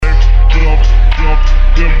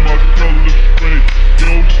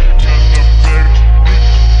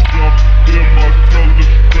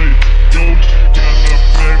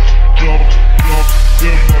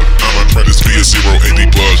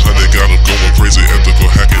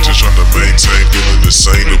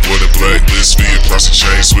posse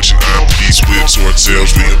chain switching IMPs with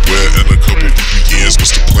tails being wet and a couple VPNs.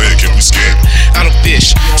 What's the plan? Can we scan? I don't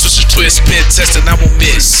fish, switch a twist, spin test, and I won't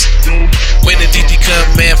miss. When the DD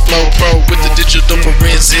command flow pro with the digital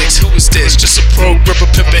forensics. Who is this? Just a pro gripper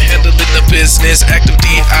pimpin' handling the business. Active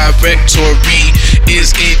directory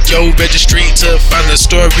is in your registry to find the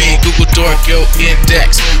story. Google Dork your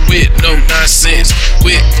index with no nonsense.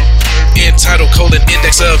 With entitled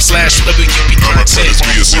index of /WP I'm a content.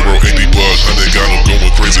 be a 080 bug, honey got them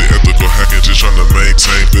going crazy. Ethical hacking, just trying to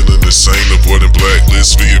maintain, feeling insane, avoiding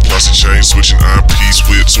blacklist via posse chain switching IMPs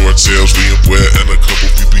with tails being wet and a couple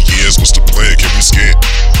VPNs. What's the plan? Can we scan?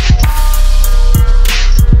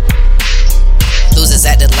 Losers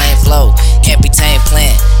at the lane flow, can't be tamed,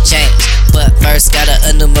 plan, change. But first gotta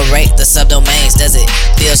enumerate the subdomains. Does it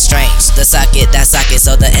feel strange? The socket,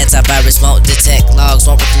 so the antivirus won't detect. Logs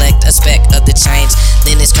won't reflect a speck of the change.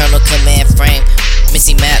 Then it's kernel command frame,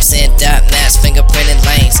 missing maps and dot maps, fingerprinting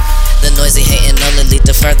lanes. The noisy hating only lead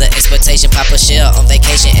to further exploitation. Pop a shell on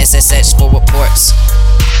vacation, SSH for reports.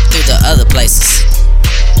 Through the other places.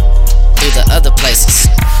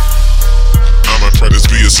 I'm a practice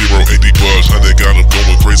be a 080 bug, honey got them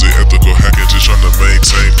going crazy. Ethical hacking, just trying to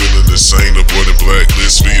maintain, feeling insane, avoiding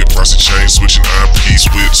blacklist via posse chain switching IMPs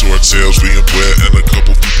with tails being wet and a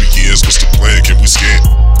couple VPNs. What's the plan? Can we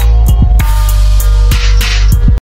scan?